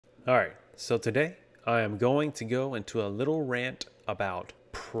All right, so today I am going to go into a little rant about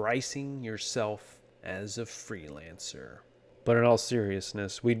pricing yourself as a freelancer. But in all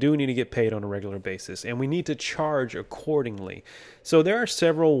seriousness, we do need to get paid on a regular basis and we need to charge accordingly. So there are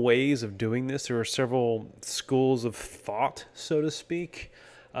several ways of doing this. There are several schools of thought, so to speak,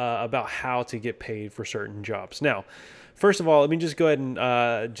 about how to get paid for certain jobs. Now, first of all, let me just go ahead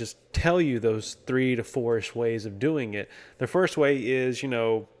and just tell you those 3 to 4-ish ways of doing it. The first way is,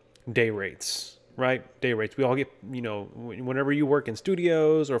 day rates, right? Day rates. We all get, whenever you work in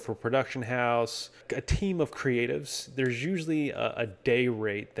studios or for production house, a team of creatives, there's usually a day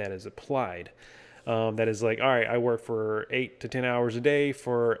rate that is applied. That is like, all right, I work for 8 to 10 hours a day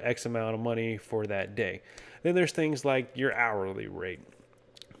for X amount of money for that day. Then there's things like your hourly rate.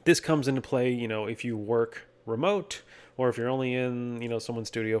 This comes into play, if you work remote or if you're only in, someone's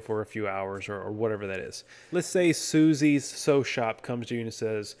studio for a few hours or whatever that is. Let's say Susie's Sew Shop comes to you and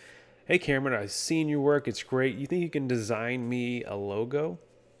says, hey, Cameron, I've seen your work. It's great. You think you can design me a logo?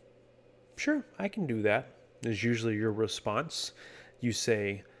 Sure, I can do that, is usually your response. You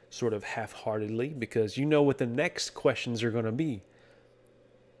say sort of half-heartedly because you know what the next questions are going to be.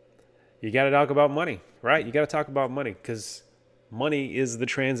 You got to talk about money, right? You got to talk about money because money is the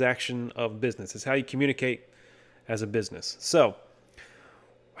transaction of business. It's how you communicate as a business. So,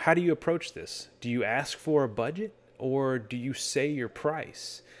 how do you approach this? Do you ask for a budget or do you say your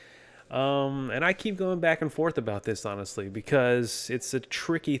price? And I keep going back and forth about this, honestly, because it's a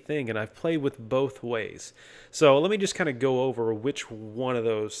tricky thing, and I've played with both ways. So let me just kind of go over which one of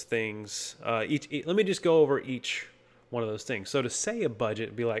those things. Let me just go over each one of those things. So to say a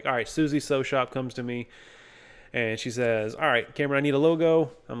budget, be like, all right, Susie Sew Shop comes to me, and she says, all right, Cameron, I need a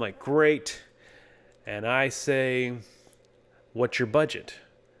logo. I'm like, great. And I say, what's your budget?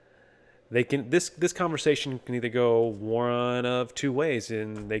 They can this conversation can either go one of two ways,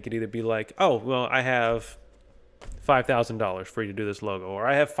 and they could either be like, oh, well, I have $5,000 for you to do this logo, or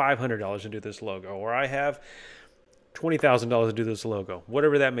I have $500 to do this logo, or I have $20,000 to do this logo,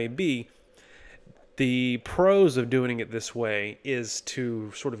 whatever that may be. The pros of doing it this way is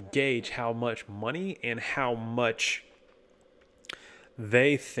to sort of gauge how much money and how much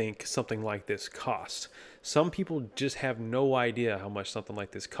they think something like this costs. Some people just have no idea how much something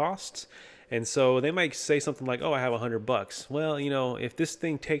like this costs. And so they might say something like, oh, I have $100. Well, if this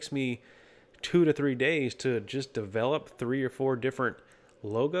thing takes me 2 to 3 days to just develop 3 or 4 different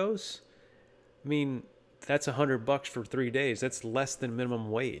logos, I mean, that's $100 for 3 days. That's less than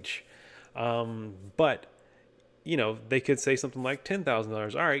minimum wage. But they could say something like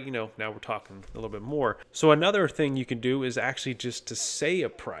 $10,000. All right, now we're talking a little bit more. So another thing you can do is actually just to say a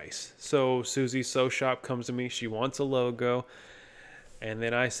price. So Susie's Sew Shop comes to me. She wants a logo. And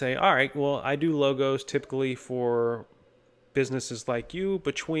then I say, all right, well, I do logos typically for businesses like you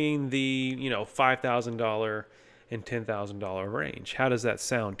between the, $5,000 and $10,000 range. How does that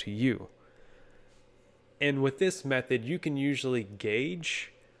sound to you? And with this method, you can usually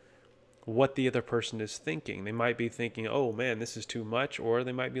gauge what the other person is thinking. They might be thinking, oh man, this is too much, or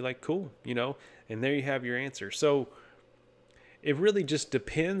they might be like, cool, and there you have your answer. So it really just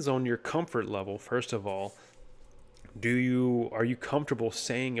depends on your comfort level. First of all, are you comfortable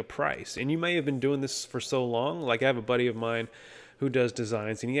saying a price? And you may have been doing this for so long. Like I have a buddy of mine who does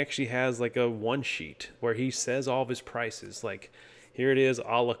designs, and he actually has like a one sheet where he says all of his prices. Like here it is,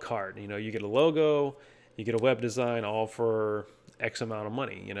 a la carte. You get a logo, you get a web design, all for X amount of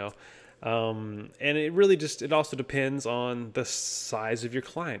money. And it really it also depends on the size of your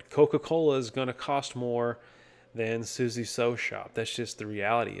client. Coca-Cola is going to cost more than Susie's Sew Shop. That's just the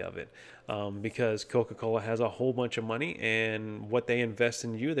reality of it. Because Coca-Cola has a whole bunch of money, and what they invest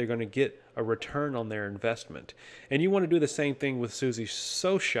in you, they're going to get a return on their investment. And you want to do the same thing with Susie's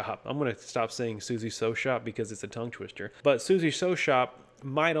Sew Shop. I'm going to stop saying Susie's Sew Shop because it's a tongue twister. But Susie's Sew Shop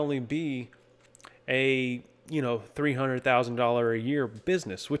might only be a $300,000 a year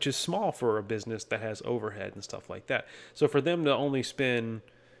business, which is small for a business that has overhead and stuff like that. So for them to only spend,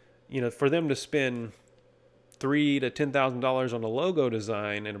 $3,000 to $10,000 on a logo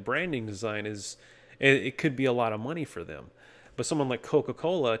design and a branding design it could be a lot of money for them. But someone like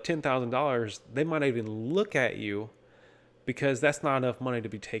Coca-Cola, $10,000, they might not even look at you because that's not enough money to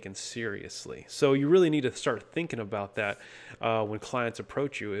be taken seriously. So you really need to start thinking about that when clients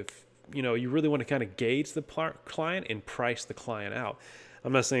approach you. If you really want to kind of gauge the client and price the client out.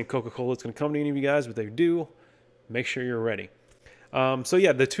 I'm not saying Coca-Cola is going to come to any of you guys, but they do. Make sure you're ready. So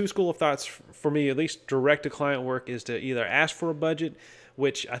yeah, the two school of thoughts for me, at least direct to client work, is to either ask for a budget,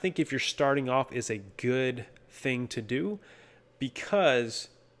 which I think if you're starting off is a good thing to do because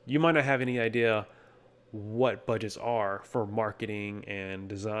you might not have any idea what budgets are for marketing and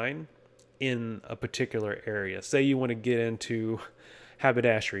design in a particular area. Say you want to get into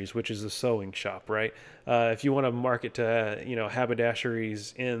haberdasheries, which is a sewing shop, right? If you want to market to,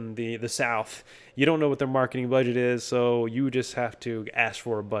 haberdasheries in the South, you don't know what their marketing budget is, so you just have to ask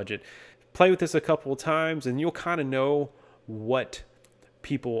for a budget. Play with this a couple of times, and you'll kind of know what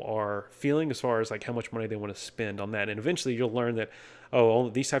people are feeling as far as like how much money they want to spend on that. And eventually you'll learn that,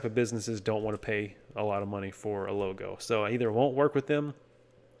 oh, these type of businesses don't want to pay a lot of money for a logo. So I either won't work with them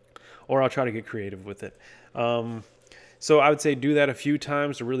or I'll try to get creative with it. So I would say do that a few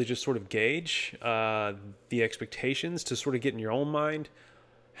times to really just sort of gauge the expectations, to sort of get in your own mind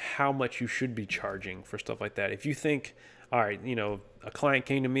how much you should be charging for stuff like that. If you think, all right, a client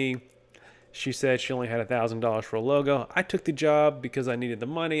came to me, she said she only had $1,000 for a logo. I took the job because I needed the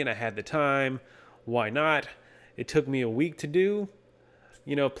money and I had the time. Why not? It took me a week to do,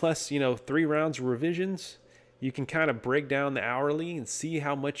 plus, 3 rounds of revisions. You can kind of break down the hourly and see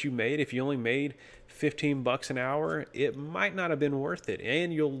how much you made. If you only made $15 an hour, it might not have been worth it.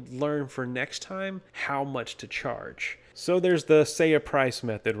 And you'll learn for next time how much to charge. So there's the say a price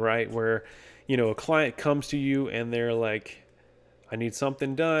method, right? Where, a client comes to you and they're like, I need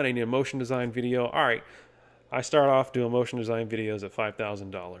something done. I need a motion design video. All right, I start off doing motion design videos at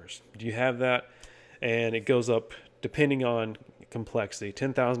 $5,000. Do you have that? And it goes up depending on complexity.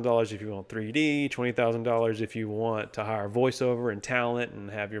 $10,000 if you want 3D, $20,000 if you want to hire voiceover and talent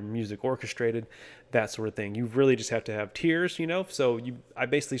and have your music orchestrated, that sort of thing. You really just have to have tiers, So I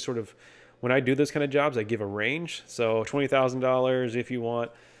basically sort of, when I do those kind of jobs, I give a range. So $20,000 if you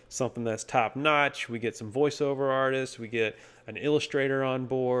want something that's top notch. We get some voiceover artists, we get an illustrator on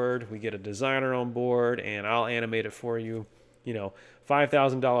board, we get a designer on board, and I'll animate it for you.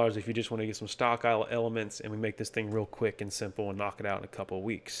 $5,000 if you just want to get some stock elements, and we make this thing real quick and simple and knock it out in a couple of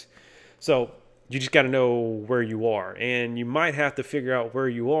weeks. So you just got to know where you are, and you might have to figure out where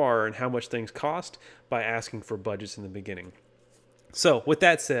you are and how much things cost by asking for budgets in the beginning. So with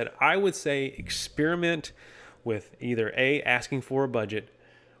that said, I would say experiment with either A, asking for a budget,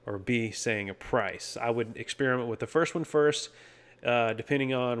 or B, saying a price. I would experiment with the first one first,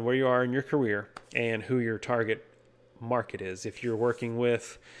 depending on where you are in your career and who your target market is. If you're working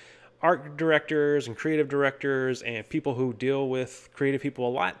with art directors and creative directors and people who deal with creative people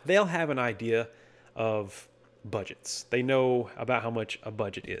a lot, they'll have an idea of budgets. They know about how much a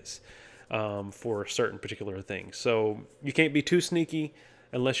budget is for certain particular things. So you can't be too sneaky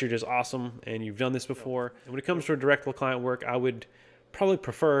unless you're just awesome and you've done this before. And when it comes to direct client work, I would probably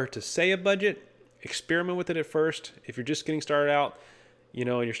prefer to say a budget, experiment with it at first. If you're just getting started out, and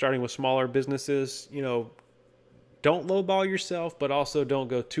you're starting with smaller businesses, don't lowball yourself, but also don't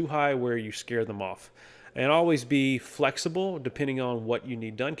go too high where you scare them off. And always be flexible depending on what you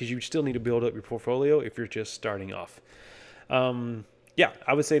need done, because you still need to build up your portfolio if you're just starting off. Yeah,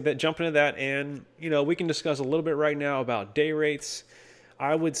 I would say that jump into that, and we can discuss a little bit right now about day rates.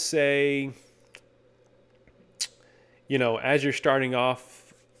 I would say, as you're starting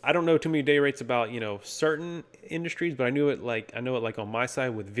off, I don't know too many day rates about, certain industries, but I know it like on my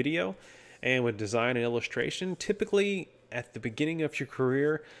side with video and with design and illustration. Typically at the beginning of your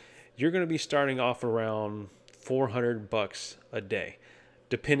career, you're going to be starting off around $400 a day,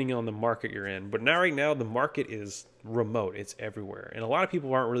 depending on the market you're in. But now, right now, the market is remote. It's everywhere. And a lot of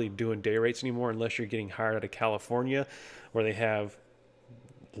people aren't really doing day rates anymore unless you're getting hired out of California, where they have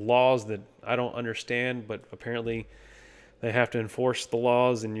laws that I don't understand, but apparently they have to enforce the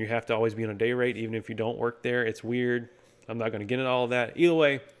laws and you have to always be on a day rate even if you don't work there. It's weird. I'm not going to get into all of that. Either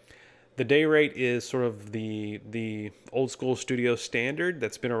way, the day rate is sort of the old school studio standard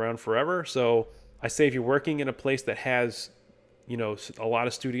that's been around forever. So I say if you're working in a place that has, a lot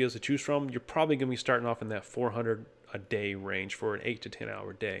of studios to choose from, you're probably going to be starting off in that 400 a day range for an 8 to 10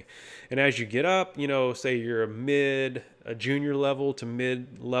 hour day. And as you get up, say you're a junior level to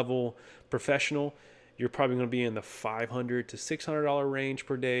mid-level professional, you're probably going to be in the $500 to $600 range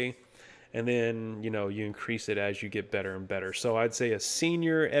per day. And then, you increase it as you get better and better. So I'd say a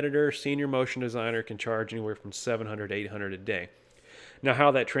senior editor, senior motion designer can charge anywhere from $700 to $800 a day. Now,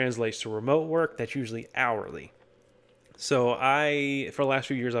 how that translates to remote work, that's usually hourly. So for the last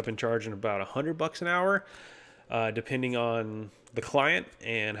few years, I've been charging about $100 an hour, depending on the client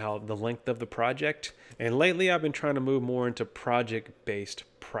and how the length of the project. And lately, I've been trying to move more into project-based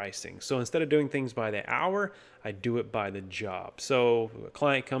pricing. So instead of doing things by the hour, I do it by the job. So a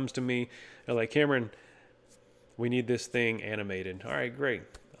client comes to me, they're like, Cameron, we need this thing animated. All right, great.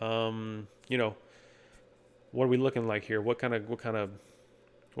 What are we looking like here? What kind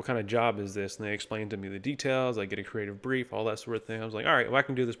of job is this? And they explain to me the details. I get a creative brief, all that sort of thing. I was like, all right, well, I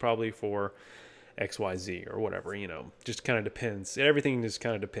can do this probably for XYZ or whatever, just kind of depends. Everything just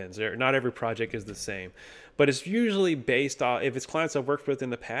kind of depends. Not every project is the same, but it's usually based off, if it's clients I've worked with in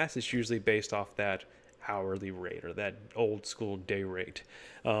the past, it's usually based off that hourly rate or that old school day rate.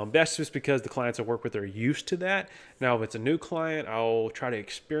 That's just because the clients I work with are used to that. Now, if it's a new client, I'll try to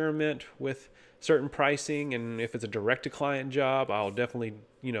experiment with certain pricing. And if it's a direct to client job, I'll definitely,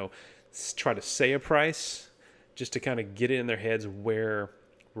 try to say a price just to kind of get it in their heads where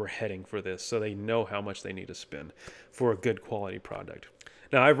we're heading for this, so they know how much they need to spend for a good quality product.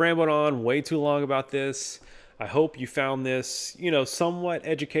 Now, I've rambled on way too long about this. I hope you found this, somewhat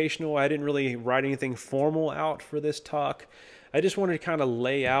educational. I didn't really write anything formal out for this talk. I just wanted to kind of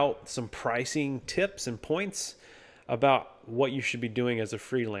lay out some pricing tips and points about what you should be doing as a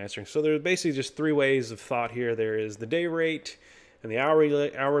freelancer. So there's basically just three ways of thought here. There is the day rate and the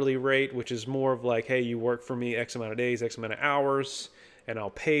hourly rate, which is more of like, hey, you work for me X amount of days, X amount of hours, and I'll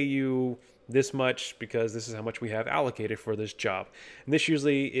pay you this much because this is how much we have allocated for this job. And this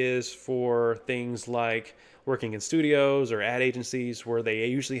usually is for things like working in studios or ad agencies, where they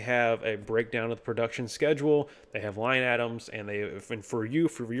usually have a breakdown of the production schedule. They have line items, and for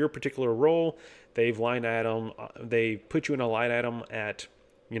your particular role, they put you in a line item at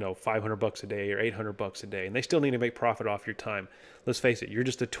 $500 a day or $800 a day, and they still need to make profit off your time. Let's face it, you're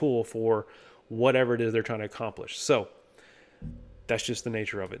just a tool for whatever it is they're trying to accomplish. So that's just the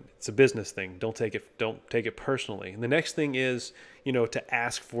nature of it. It's a business thing. Don't take it personally. And the next thing is, to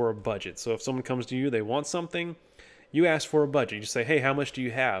ask for a budget. So if someone comes to you, they want something, you ask for a budget. You just say, hey, how much do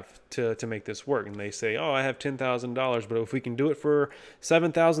you have to make this work? And they say, oh, I have $10,000, but if we can do it for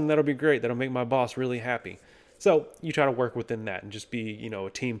 $7,000, that'll be great. That'll make my boss really happy. So you try to work within that and just be, a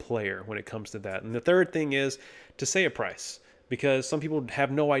team player when it comes to that. And the third thing is to say a price, because some people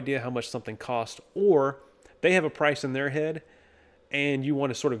have no idea how much something costs, or they have a price in their head and you want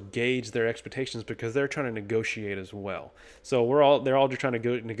to sort of gauge their expectations because they're trying to negotiate as well. So they're all just trying to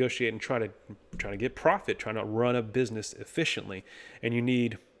go negotiate and try to get profit, trying to run a business efficiently. And you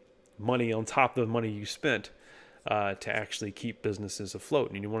need money on top of the money you spent to actually keep businesses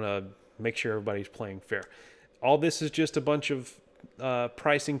afloat. And you want to make sure everybody's playing fair. All this is just a bunch of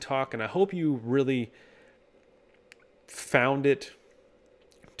pricing talk, and I hope you really found it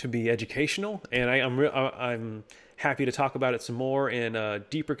to be educational. And I'm happy to talk about it some more in a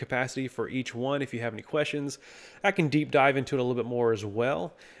deeper capacity for each one. If you have any questions, I can deep dive into it a little bit more as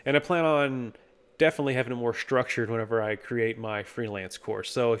well. And I plan on definitely having it more structured whenever I create my freelance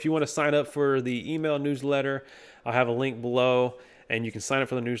course. So if you want to sign up for the email newsletter, I'll have a link below, and you can sign up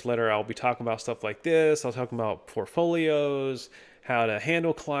for the newsletter. I'll be talking about stuff like this. I'll talk about portfolios, how to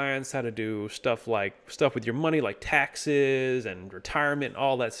handle clients, how to do stuff with your money, like taxes and retirement,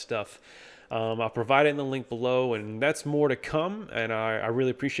 all that stuff. I'll provide it in the link below, and that's more to come. And I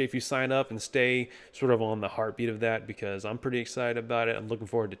really appreciate if you sign up and stay sort of on the heartbeat of that, because I'm pretty excited about it. I'm looking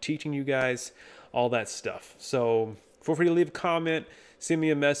forward to teaching you guys all that stuff. So feel free to leave a comment, send me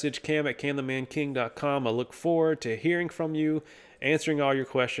a message, cam@camthemanking.com. I look forward to hearing from you, answering all your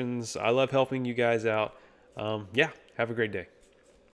questions. I love helping you guys out. Yeah, have a great day.